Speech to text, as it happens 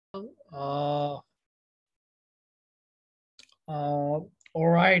Uh, all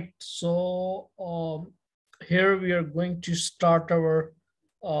right. So here we are going to start our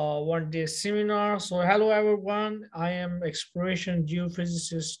one-day seminar. So hello everyone. I am exploration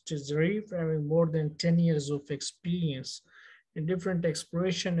geophysicist Zarif, having more than 10 years of experience in different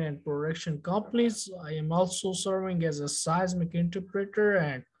exploration and production companies. I am also serving as a seismic interpreter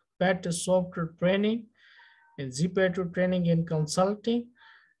and better software training and ZPato training and consulting.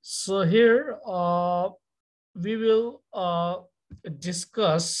 So here we will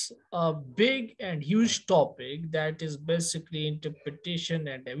discuss a big and huge topic that is basically interpretation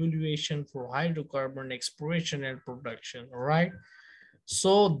and evaluation for hydrocarbon exploration and production. All right.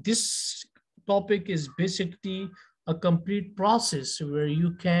 So this topic is basically a complete process where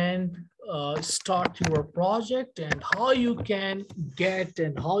you can start your project and how you can get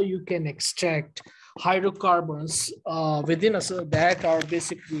and how you can extract hydrocarbons within us that are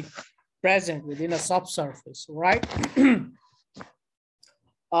basically present within a subsurface, right?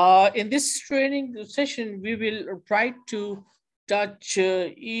 In this training session, we will try to touch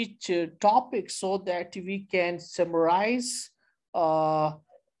each topic so that we can summarize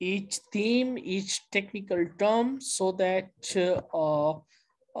each theme, each technical term, so that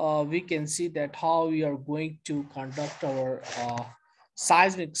we can see that how we are going to conduct our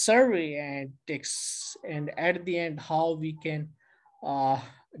seismic survey and at the end how we can uh,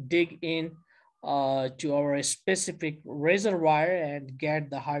 dig in to our specific reservoir and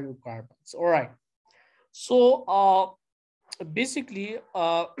get the hydrocarbons. All right. So basically,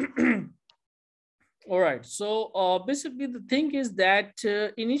 all right. So basically, the thing is that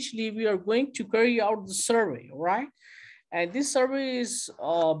initially we are going to carry out the survey. All right. And this survey is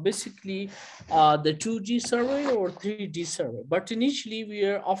basically the 2G survey or 3D survey. But initially, we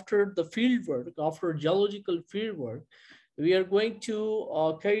are after the field work, after geological field work, we are going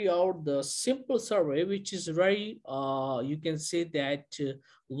to carry out the simple survey, which is very, you can say that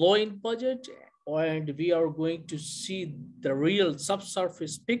low in budget, and we are going to see the real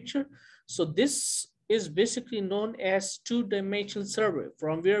subsurface picture. So this is basically known as two-dimensional survey,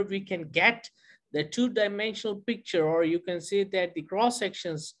 from where we can get the two-dimensional picture, or you can say that the cross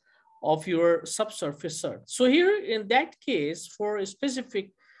sections of your subsurface earth. So here in that case, for a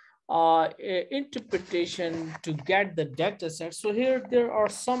specific interpretation to get the data set. So here there are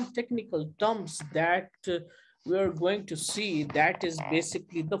some technical terms that we are going to see, that is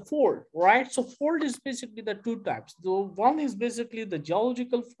basically the fold, right? So fold is basically the two types. The one is basically the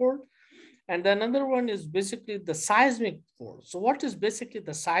geological fold, and another one is basically the seismic fold. So what is basically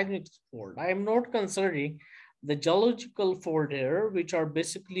the seismic fold? I am not considering the geological fold here, which are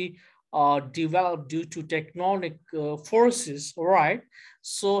basically developed due to tectonic forces, all right?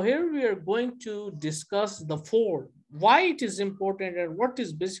 So here we are going to discuss the fold, why it is important, and what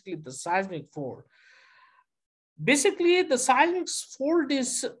is basically the seismic fold. Basically, the seismic fold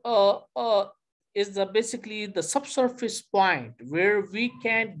is basically the subsurface point where we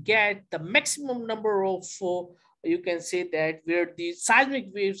can get the maximum number of, you can say that where the seismic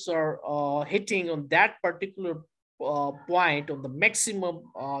waves are hitting on that particular point on the maximum,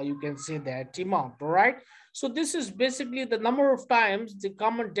 you can say that amount, all right? So this is basically the number of times the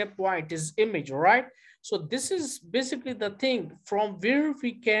common depth point is imaged, all right? So this is basically the thing from where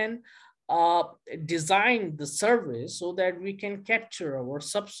we can uh, design the survey so that we can capture our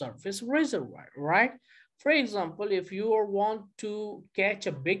subsurface reservoir, right? For example, if you want to catch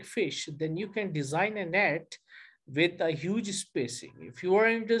a big fish, then you can design a net with a huge spacing. If you are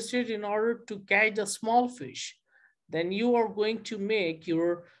interested in order to catch a small fish, then you are going to make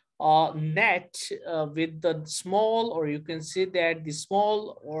your net with the small, or you can say that the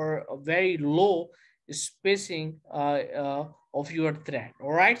small or very low spacing of your thread.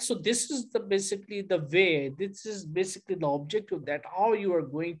 All right. So this is the basically the way, this is basically the objective, that how you are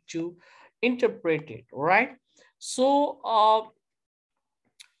going to interpret it. All right. So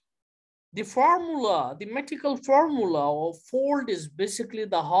the formula, the mathematical formula of fold is basically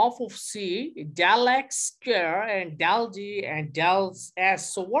the half of C, del X square, and del G and del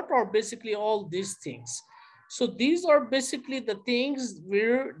S. So what are basically all these things? So these are basically the things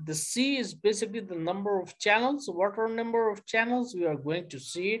where the C is basically the number of channels. What are number of channels? We are going to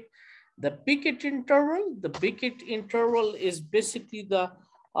see it. The Pickett interval, the Pickett interval is basically the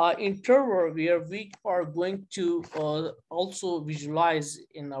interval where we are going to also visualize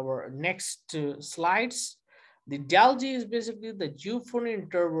in our next slides. The del G is basically the geophony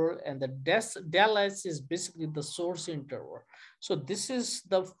interval, and the del S is basically the source interval. So this is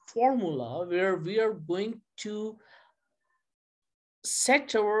the formula where we are going to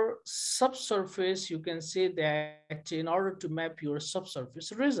set our subsurface, you can say that in order to map your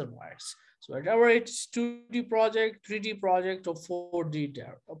subsurface reservoirs. So whatever it's 2D project, 3D project, or 4D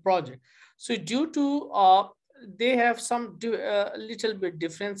project. So due to they have some little bit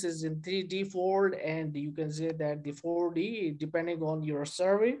differences in 3D fold, and you can say that the 4D depending on your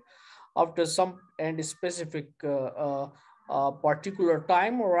survey after some and specific particular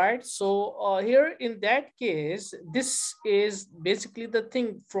time. All right, so here in that case, this is basically the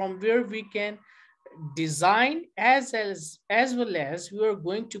thing from where we can design as well as we are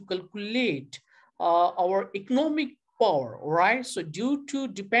going to calculate our economic power. All right, so due to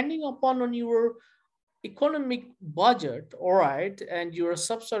depending upon on your economic budget, all right, and your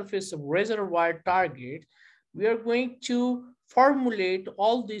subsurface reservoir target, we are going to formulate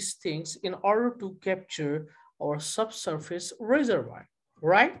all these things in order to capture our subsurface reservoir,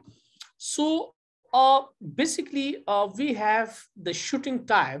 right? So basically we have the shooting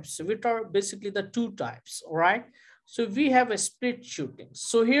types, which are basically the two types, all right? So we have a split shooting.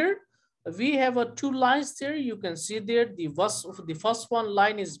 So here we have two lines there. You can see there the first one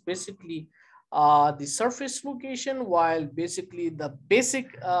line is basically the surface location, while basically the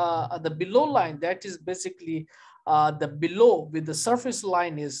below line, that is basically the below with the surface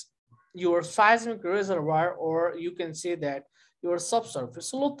line is your seismic reservoir, or you can say that your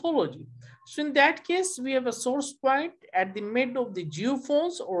subsurface lithology. So in that case, we have a source point at the mid of the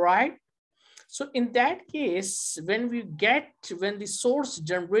geophones, all right? So in that case, when the source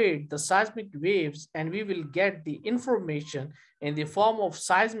generate the seismic waves and we will get the information in the form of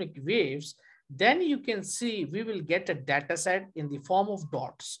seismic waves, then you can see we will get a data set in the form of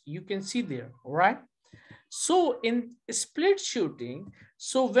dots. You can see there, all right? So in split shooting,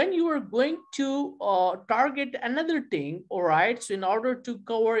 so when you are going to target another thing, all right, so in order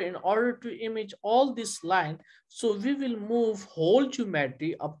to image all this line, so we will move whole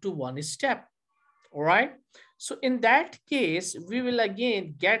geometry up to one step, all right? So in that case, we will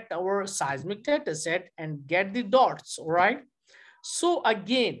again get our seismic data set and get the dots, all right? So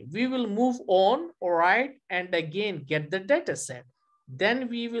again, we will move on, all right, and again get the data set. Then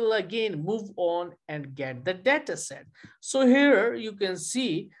we will again move on and get the data set. So here you can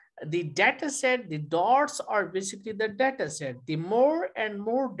see the data set, the dots are basically the data set. The more and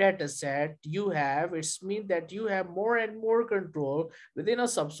more data set you have, it's mean that you have more and more control within a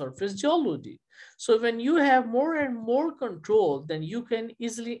subsurface geology. So when you have more and more control, then you can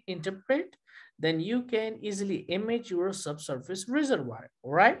easily interpret, then you can easily image your subsurface reservoir,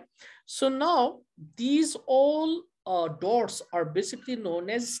 all right? So now these all dots are basically known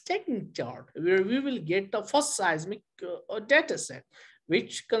as stacking chart, where we will get the first seismic data set,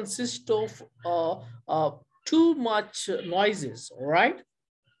 which consists of too much noises, all right?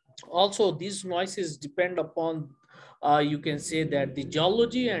 Also, these noises depend upon, you can say that the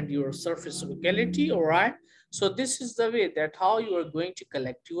geology and your surface locality, all right? So this is the way that how you are going to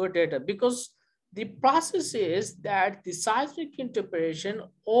collect your data, because the process is that the seismic interpretation,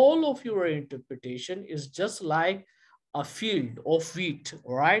 all of your interpretation is just like a field of wheat,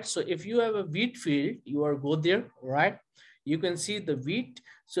 all right? So if you have a wheat field, you are go there, all right? You can see the wheat.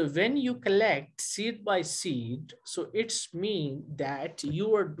 So when you collect seed by seed, so it's mean that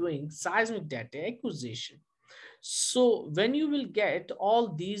you are doing seismic data acquisition. So when you will get all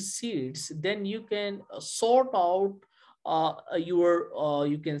these seeds, then you can sort out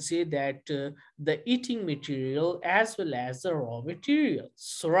you can say that the eating material as well as the raw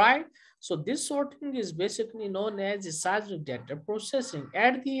materials, right? So this sorting is basically known as the seismic data processing.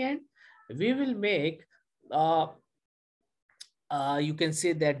 At the end, we will make you can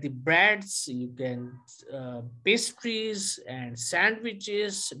say that the breads, you can pastries and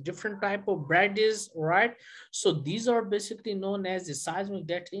sandwiches, different type of breads, right? So these are basically known as the seismic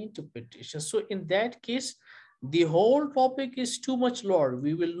data interpretation. So in that case, the whole topic is too much large.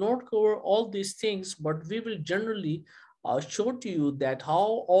 We will not cover all these things, but we will generally show to you that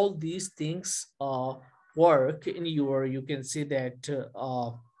how all these things work in your, you can say that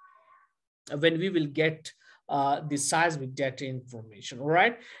when we will get the seismic data information, all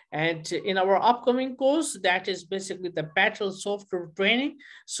right? And in our upcoming course, that is basically the Patrol software training.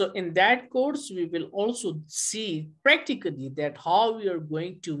 So in that course, we will also see practically that how we are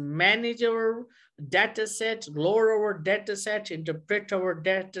going to manage our data set, lower our data set, interpret our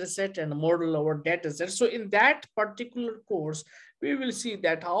data set, and model our data set. So in that particular course, we will see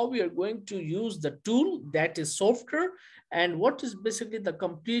that how we are going to use the tool that is software and what is basically the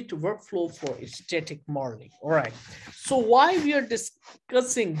complete workflow for static modeling. All right. So why we are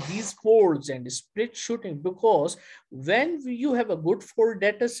discussing these folds and split shooting? Because when you have a good fold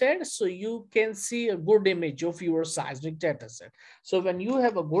data set, so you can see a good image of your seismic data set. So when you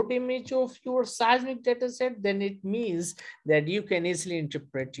have a good image of your seismic data set, then it means that you can easily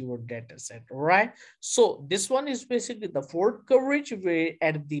interpret your data set. All right. So this one is basically the fold coverage, where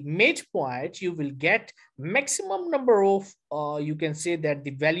at the midpoint you will get maximum number of you can say that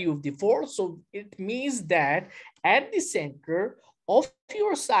the value of the fold. So it means that at the center of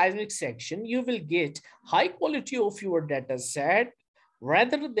your seismic section, you will get high quality of your data set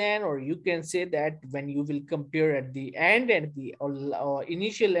rather than, or you can say that when you will compare at the end and the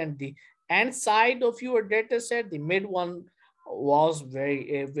initial and the end side of your data set, the mid one was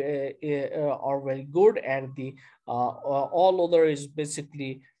very or very good, and the all other is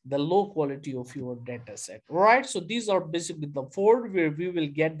basically the low quality of your data set, right? So these are basically the fold where we will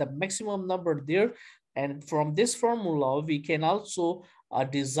get the maximum number there, and from this formula we can also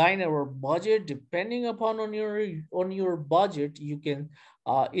design our budget. Depending upon on your budget, you can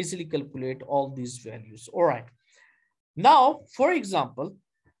easily calculate all these values. All right, now for example,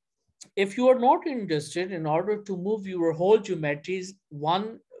 if you are not interested, in order to move your whole geometries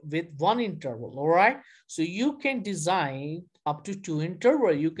with one interval, all right, so you can design up to 2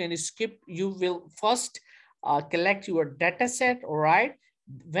 interval. You can skip, you will first collect your data set, all right.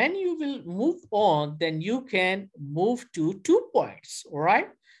 When you will move on, then you can move to 2 points, all right.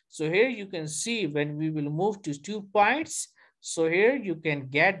 So here you can see when we will move to 2 points, so here you can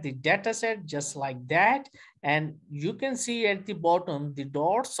get the data set just like that. And you can see at the bottom, the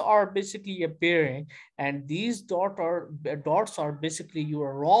dots are basically appearing, and these dots are basically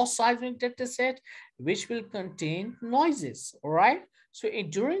your raw seismic data set, which will contain noises, all right? So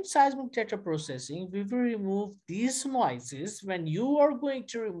during seismic data processing, we will remove these noises. When you are going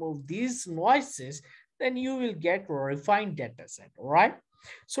to remove these noises, then you will get a refined data set, all right?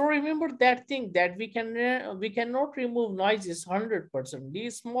 So remember that thing that we cannot remove noises 100%. The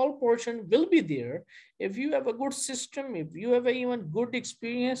small portion will be there. If you have a good system, if you have a even good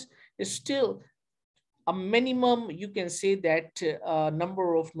experience, it's still a minimum, you can say that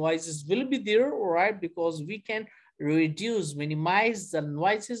number of noises will be there, all right, because we can minimize the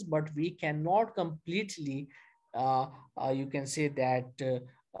noises, but we cannot completely, you can say that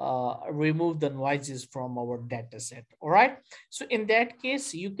remove the noises from our data set, all right. So in that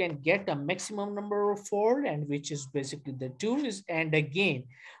case, you can get a maximum number of fold, and which is basically the 2 is, and again,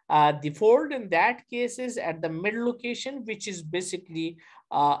 the fold in that case is at the mid location, which is basically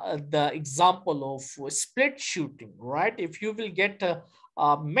the example of split shooting, right? If you will get a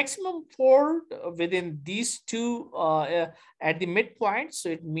maximum fold within these 2 at the midpoint, so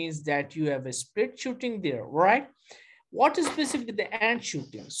it means that you have a split shooting there, right? What is basically the end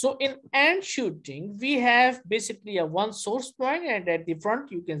shooting? So in end shooting, we have basically a one source point, and at the front,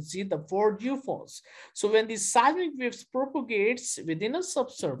 you can see the 4 geophones. So when the seismic waves propagates within a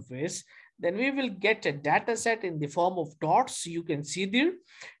subsurface, then we will get a data set in the form of dots, you can see there.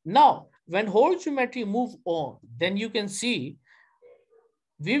 Now, when whole geometry move on, then you can see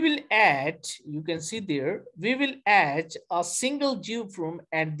we will add, you can see there, we will add a single geophone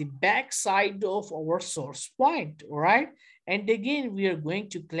at the back side of our source point, right? And again, we are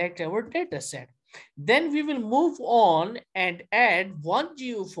going to collect our data set. Then we will move on and add 1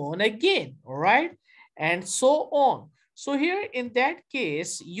 geophone again, all right? And so on. So here in that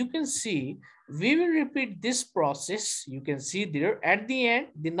case, you can see we will repeat this process. You can see there at the end,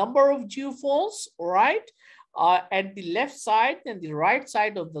 the number of geophones, all right? At the left side and the right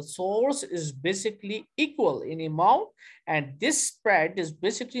side of the source is basically equal in amount, and this spread is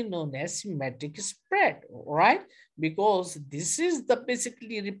basically known as symmetric spread, right? Because this is the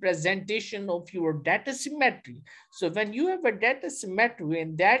basically representation of your data symmetry. So when you have a data symmetry,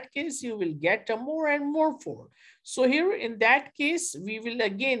 in that case, you will get a more and more fold. So here in that case, we will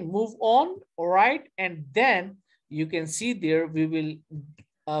again move on, all right? And then you can see there, we will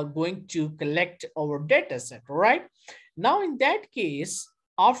going to collect our data set, right? Now, in that case,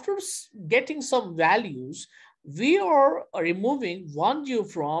 after getting some values, we are removing 1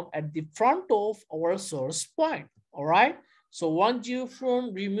 geophone at the front of our source point, all right? So 1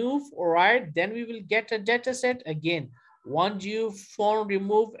 geophone remove, all right? Then we will get a data set again. 1 geophone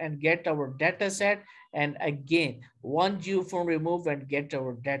remove and get our data set, and again 1 geophone remove and get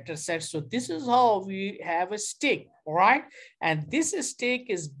our data set. So this is how we have a stick, all right? And this stick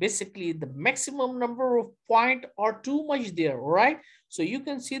is basically the maximum number of point or too much there, all right? So you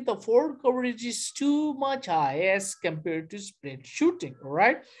can see the forward coverage is too much high as compared to split shooting, all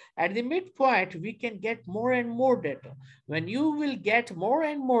right? At the midpoint, we can get more and more data. When you will get more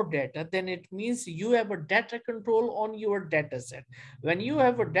and more data, then it means you have a data control on your data set. When you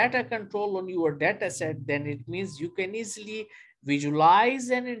have a data control on your data set, then it means you can easily visualize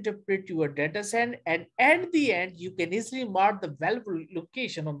and interpret your data set, and at the end, you can easily mark the valuable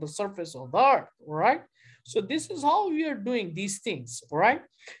location on the surface of the earth, all right? So this is how we are doing these things, all right?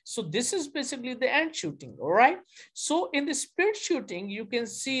 So this is basically the end shooting, all right? So in the split shooting, you can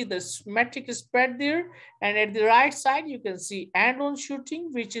see the symmetric spread there, and at the right side, you can see end-on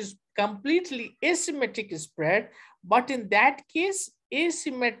shooting, which is completely asymmetric spread. But in that case,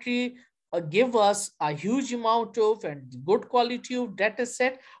 asymmetry give us a huge amount of and good quality of data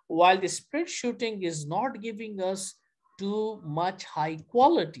set, while the split shooting is not giving us too much high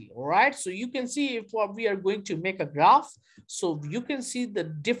quality, all right? So you can see if we are going to make a graph, so you can see the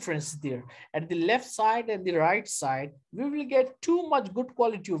difference there. At the left side and the right side, we will get too much good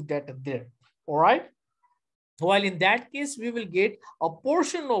quality of data there, all right? While in that case, we will get a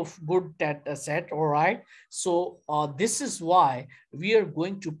portion of good data set, all right? So this is why we are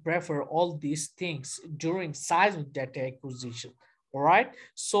going to prefer all these things during seismic data acquisition, all right?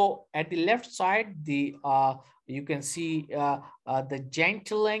 So at the left side, you can see the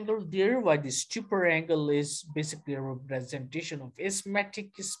gentle angle there, while the steeper angle is basically a representation of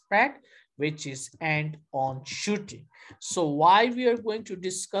asymmetric spread, which is end-on shooting. So why we are going to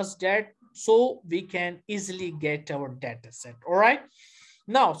discuss that? So we can easily get our data set, all right?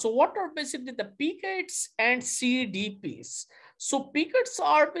 Now, so what are basically the 𝐵𝐾𝐻s and CDPs? So 𝐵𝐾𝐻s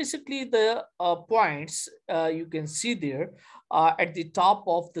are basically the points you can see there at the top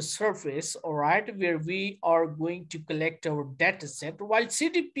of the surface, all right, where we are going to collect our data set, while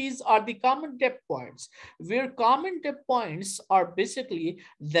CDPs are the common depth points, where common depth points are basically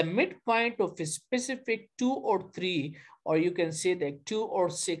the midpoint of a specific 2 or 3, or you can say that 2 or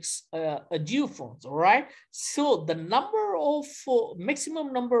 6 geophones, all right? So the number of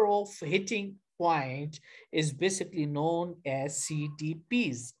maximum number of hitting point is basically known as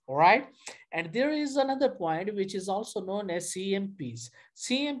CDPs, all right? And there is another point which is also known as CMPs.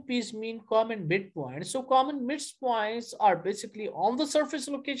 CMPs mean common midpoint. So common midpoints are basically on the surface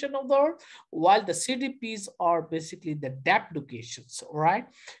location of the earth, while the CDPs are basically the depth locations, all right?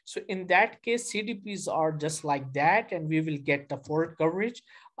 So in that case, CDPs are just like that, and we will get the forward coverage.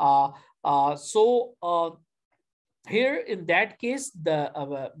 Here in that case,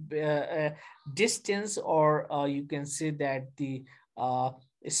 the distance, or you can say that the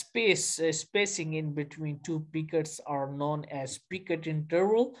spacing in between two 𝐵𝐾𝐻s are known as 𝐵𝐾𝐻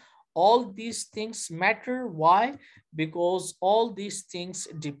interval. All these things matter. Why? Because all these things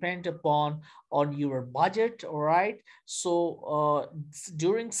depend upon on your budget, all right? So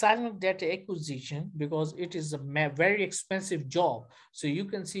during seismic data acquisition, because it is a very expensive job, so you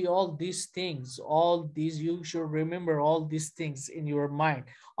can see all these things, all these, you should remember all these things in your mind.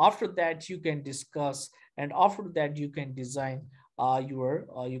 After that, you can discuss, and after that, you can design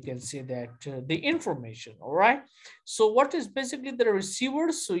you can say that the information, all right? So what is basically the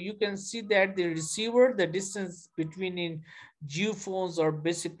receiver? So you can see that the receiver, the distance between in geophones are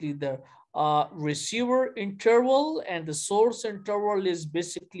basically the receiver interval, and the source interval is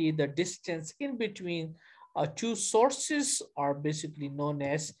basically the distance in between two sources, are basically known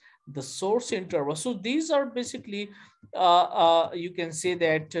as the source interval. So these are basically you can say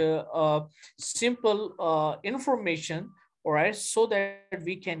that simple information, all right, so that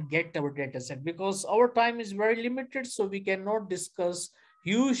we can get our data set, because our time is very limited, so we cannot discuss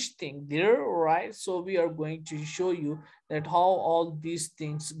huge thing there, all right? So we are going to show you that how all these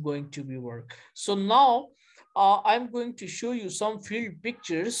things going to be work. So now I'm going to show you some field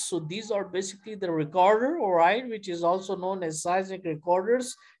pictures. So these are basically the recorder, all right, which is also known as seismic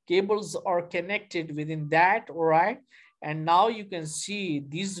recorders. Cables are connected within that, all right? And now you can see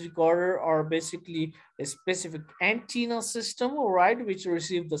these recorder are basically a specific antenna system, all right, which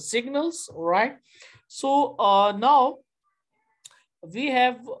receive the signals, all right? So now we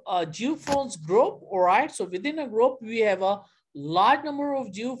have a geophones group, all right? So within a group, we have a large number of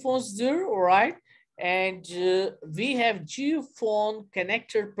geophones there, all right? And we have geophone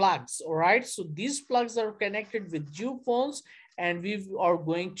connector plugs, all right? So these plugs are connected with geophones, and we are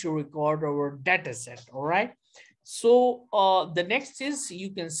going to record our data set, all right? So the next is, you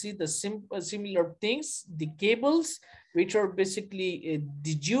can see the similar things, the cables, which are basically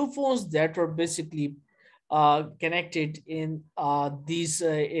the geophones that are basically connected in these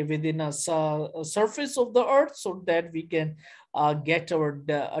within a surface of the earth, so that we can get our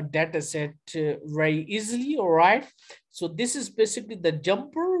data set very easily, all right? So this is basically the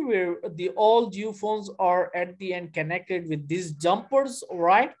jumper where the all geophones are at the end connected with these jumpers,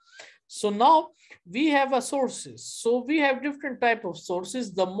 right? So now we have a sources. So we have different type of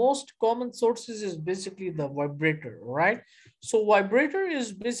sources. The most common sources is basically the vibrator, right? So vibrator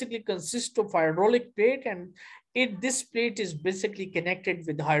is basically consists of hydraulic plate, and this plate is basically connected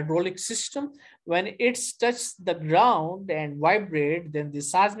with the hydraulic system. When it touches the ground and vibrate, then the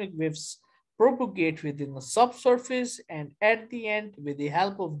seismic waves propagate within the subsurface, and at the end, with the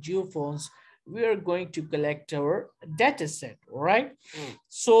help of geophones, we are going to collect our data set, right?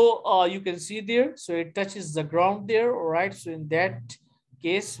 So you can see there, so it touches the ground there, all right? So in that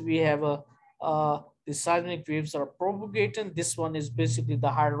case, we have the seismic waves are propagating. This one is basically the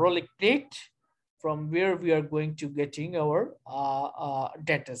hydraulic plate from where we are going to getting our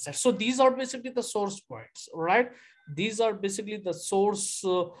data set. So these are basically the source points, right? These are basically the source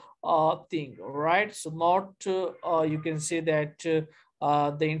thing, right? So not, you can say that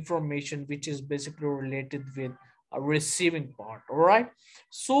the information which is basically related with a receiving part, all right?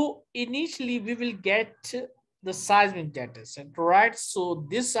 So initially we will get the seismic data set, right? So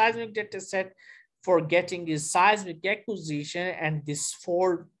this seismic data set for getting is seismic acquisition, and this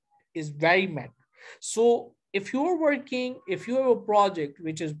fault is very matter. So if you are working, if you have a project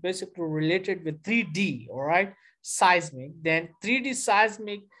which is basically related with 3D, all right, seismic, then 3D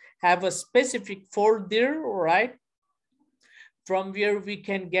seismic have a specific fault there, all right, from where we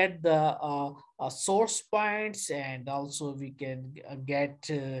can get the source points, and also we can get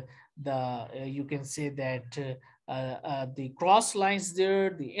you can say that the cross lines there,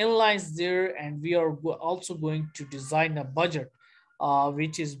 the inlines there, and we are also going to design a budget,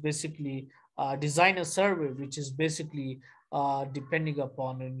 which is basically design a survey, which is basically depending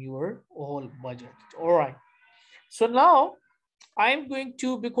upon on your whole budget. All right. So now I'm going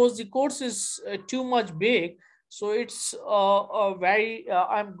to, because the course is too much big, so it's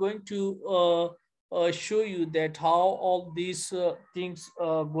I'm going to show you that how all these things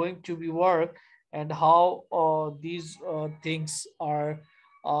are going to be work, and how these things are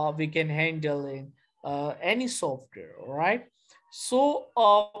we can handle in any software, all right? So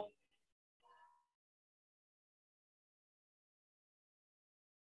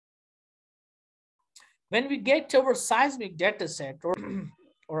when we get our seismic data set, all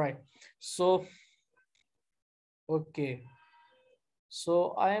right, so okay,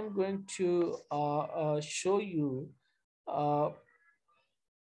 so I am going to show you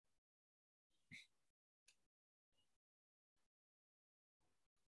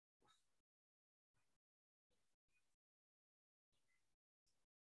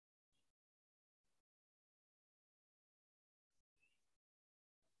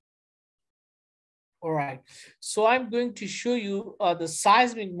all right, so I'm going to show you the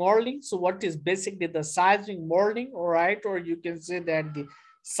seismic modeling. So what is basically the seismic modeling, all right, or you can say that the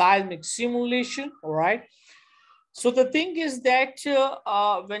seismic simulation, all right. So the thing is that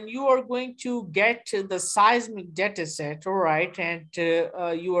when you are going to get the seismic data set, all right, and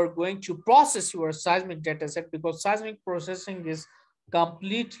you are going to process your seismic data set, because seismic processing is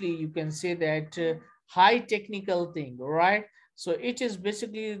completely, you can say that high technical thing, all right? So it is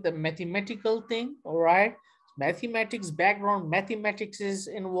basically the mathematical thing, all right? Mathematics background, mathematics is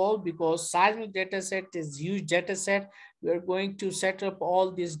involved, because seismic data set is huge data set. We are going to set up all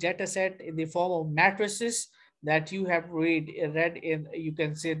this data set in the form of matrices that you have read in, you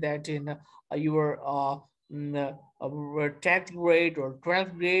can say that in your 10th grade or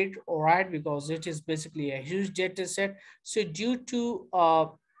 12th grade, all right, because it is basically a huge data set. So due to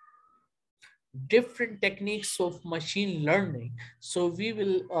different techniques of machine learning, so we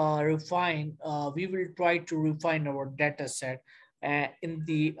will we will try to refine our data set in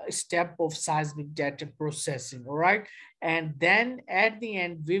the step of seismic data processing, all right? And then at the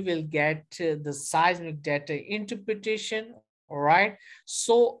end, we will get the seismic data interpretation, all right?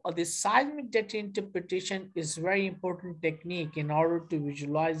 So the seismic data interpretation is very important technique in order to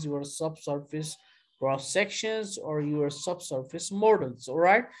visualize your subsurface cross sections or your subsurface models, all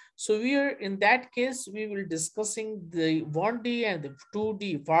right? So we are, in that case, we will discussing the 1D and the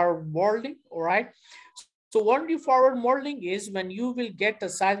 2D forward modeling, all right? So 1D forward modeling is when you will get a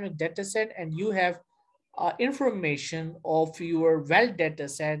seismic data set and you have information of your well data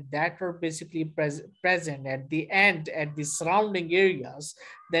set that are basically present at the end at the surrounding areas.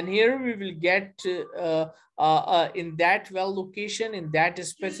 Then here we will get in that well location, in that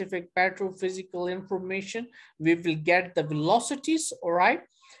specific petrophysical information, we will get the velocities, all right?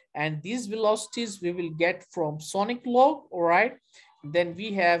 And these velocities we will get from sonic log, all right? Then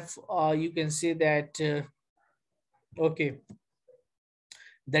we have, you can say that, okay,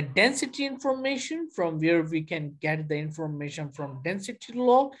 the density information from where we can get the information from density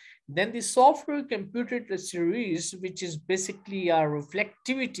log. Then the software computed a series, which is basically a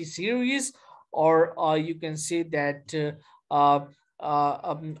reflectivity series, or you can say that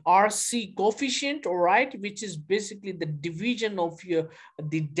RC coefficient, all right, which is basically the division of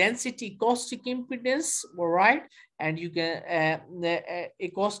the density caustic impedance, all right, and you can a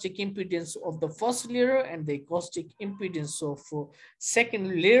caustic impedance of the first layer and the caustic impedance of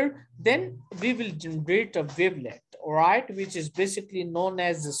second layer. Then we will generate a wavelet, all right, which is basically known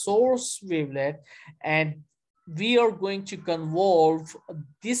as the source wavelet, and we are going to convolve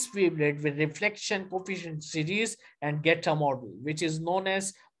this wavelet with reflection coefficient series and get a model, which is known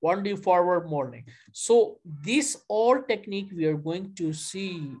as 1D forward modeling. So this all technique we are going to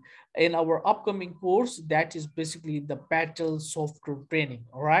see in our upcoming course, that is basically the Patel software training,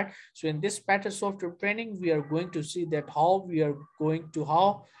 all right? So in this Patel software training, we are going to see that how we are going to,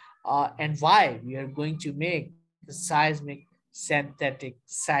 and why we are going to make the seismic synthetic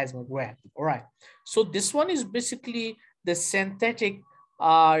seismograph, all right? So this one is basically the synthetic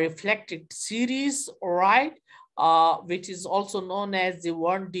reflected series, all right, which is also known as the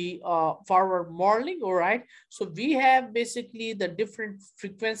 1D forward modeling, all right? So we have basically the different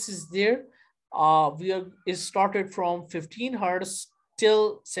frequencies there. It started from 15 hertz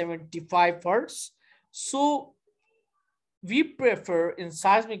till 75 hertz. So we prefer in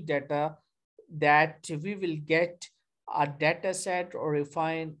seismic data that we will get a data set or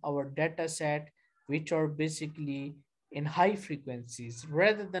refine our data set which are basically in high frequencies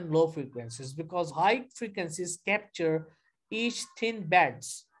rather than low frequencies, because high frequencies capture each thin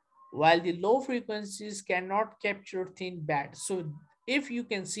bands while the low frequencies cannot capture thin bands. So if you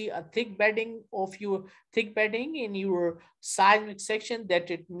can see a thick bedding in your seismic section,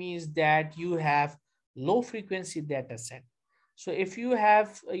 that it means that you have low frequency data set. So if you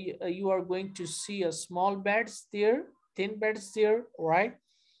have, you are going to see a small beds there, thin beds there, right?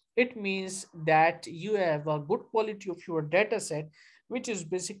 It means that you have a good quality of your data set, which is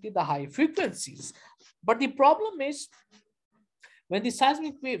basically the high frequencies. But the problem is when the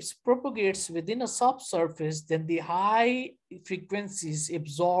seismic waves propagates within a subsurface, then the high frequencies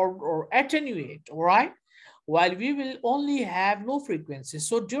absorb or attenuate, all right? While we will only have low frequencies.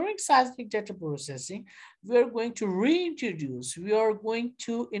 So during seismic data processing, we are going to reintroduce, we are going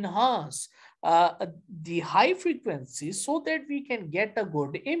to enhance the high frequencies so that we can get a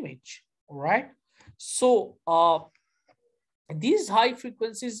good image, all right? So these high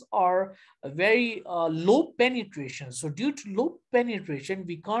frequencies are very low penetration. So due to low penetration,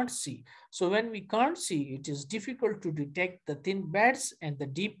 we can't see. So when we can't see, it is difficult to detect the thin beds and the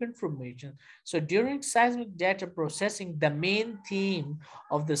deep information. So during seismic data processing, the main theme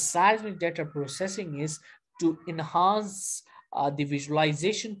of the seismic data processing is to enhance the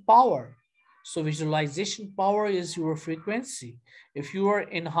visualization power. So visualization power is your frequency. If you are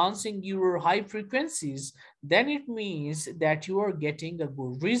enhancing your high frequencies, then it means that you are getting a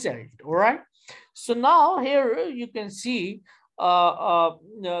good result, all right? So now here you can see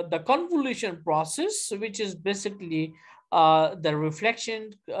the convolution process, which is basically the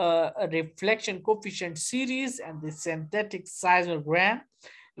reflection coefficient series and the synthetic seismogram,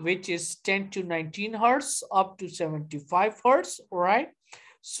 which is 10 to 19 hertz up to 75 hertz, all right?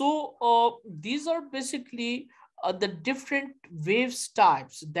 So these are basically the different waves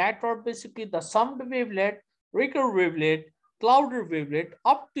types that are basically the summed wavelet, Ricker wavelet, clouder wavelet,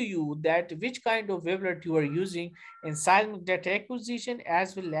 up to you that which kind of wavelet you are using in seismic data acquisition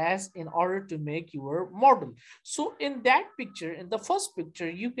as well as in order to make your model. So in that picture, in the first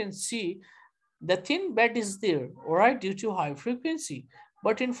picture, you can see the thin bed is there, all right, due to high frequency.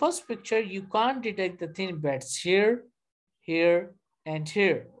 But in first picture, you can't detect the thin beds here, here, and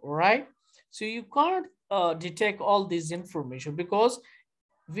here, all right? So you can't detect all this information because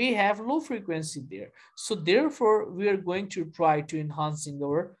we have low frequency there. So therefore, we are going to try to enhancing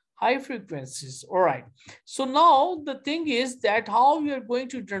our high frequencies, all right? So now the thing is that how we are going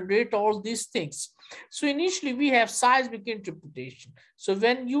to generate all these things. So initially we have seismic interpretation. So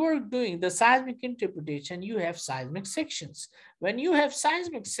when you are doing the seismic interpretation, you have seismic sections. When you have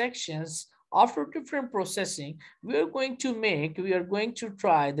seismic sections, after different processing, we are going to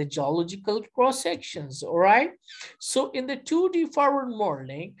try the geological cross sections, all right? So in the 2D forward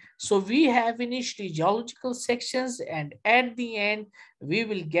modeling, so we have initially geological sections, and at the end, we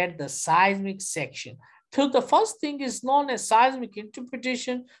will get the seismic section. So the first thing is known as seismic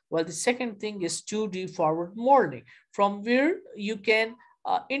interpretation, while the second thing is 2D forward modeling, from where you can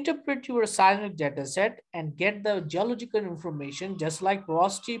interpret your seismic data set and get the geological information just like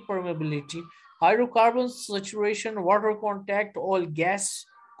porosity, permeability, hydrocarbon saturation, water contact, oil, gas,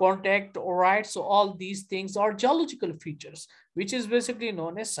 contact, all right? So all these things are geological features, which is basically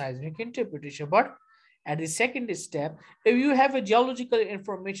known as seismic interpretation. But at the second step, if you have a geological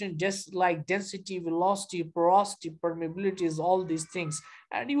information just like density, velocity, porosity, permeabilities, all these things,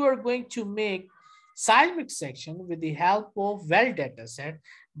 and you are going to make seismic section with the help of well data set,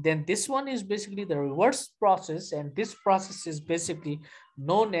 then this one is basically the reverse process, and this process is basically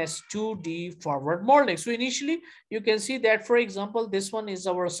known as 2D forward modeling. So initially you can see that, for example, this one is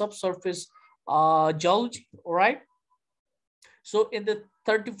our subsurface geology, all right? So in the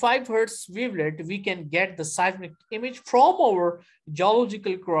 35 hertz wavelet, we can get the seismic image from our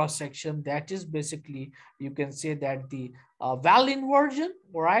geological cross section. That is basically, you can say that the well inversion,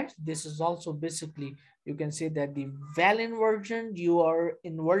 right? This is also basically, you can say that the well inversion, you are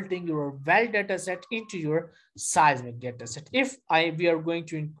inverting your well data set into your seismic data set. If we are going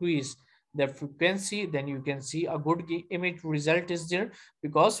to increase the frequency, then you can see a good image result is there,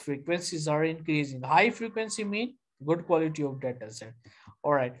 because frequencies are increasing. High frequency mean good quality of data set.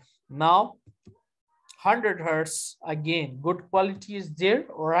 All right, now 100 hertz, again good quality is there,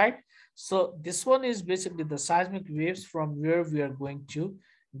 all right? So this one is basically the seismic waves from where we are going to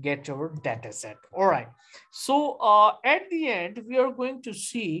get our data set. All right, so at the end we are going to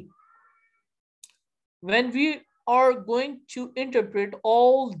see, when we are going to interpret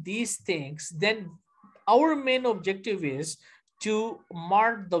all these things, then our main objective is to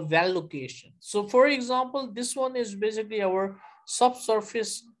mark the well location. So for example, this one is basically our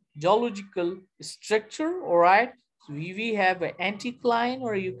subsurface geological structure, all right? So we have an anticline,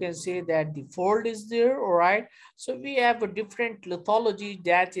 or you can say that the fold is there, all right? So we have a different lithology,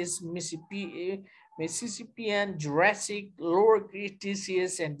 that is Mississippian, Jurassic, Lower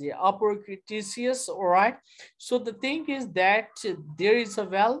Cretaceous, and the Upper Cretaceous, all right? So the thing is that there is a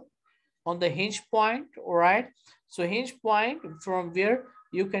well on the hinge point, all right? So hinge point from where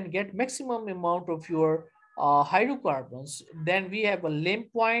you can get maximum amount of your hydrocarbons. Then we have a limb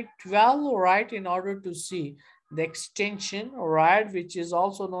point well, all right, in order to see the extension, all right, which is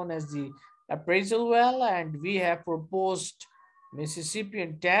also known as the appraisal well. And we have proposed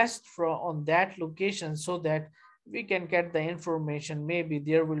Mississippian test from on that location, so that we can get the information. Maybe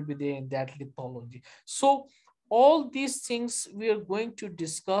there will be there in that lithology. So all these things we are going to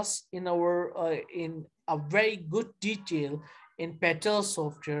discuss in our in a very good detail in Petal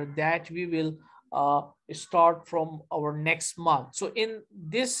software, that we will start from our next month. So in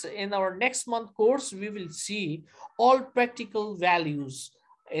our next month course, we will see all practical values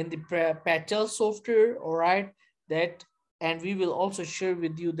in the Petal software, all right? That, and we will also share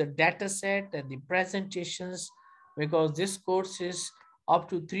with you the data set and the presentations, because this course is up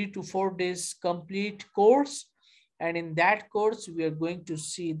to 3 to 4 days complete course. And in that course, we are going to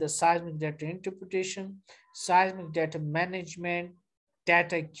see the seismic data interpretation, seismic data management,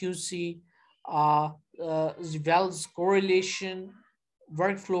 data QC, wells correlation,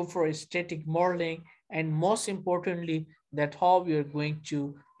 workflow for static modeling, and most importantly, that how we are going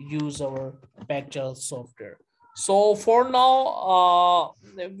to use our Petal software. So for now,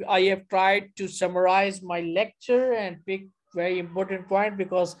 I have tried to summarize my lecture and pick very important point,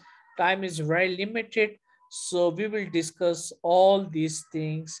 because time is very limited. So we will discuss all these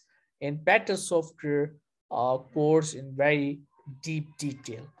things in Petal software course in very deep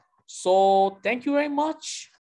detail. So thank you very much.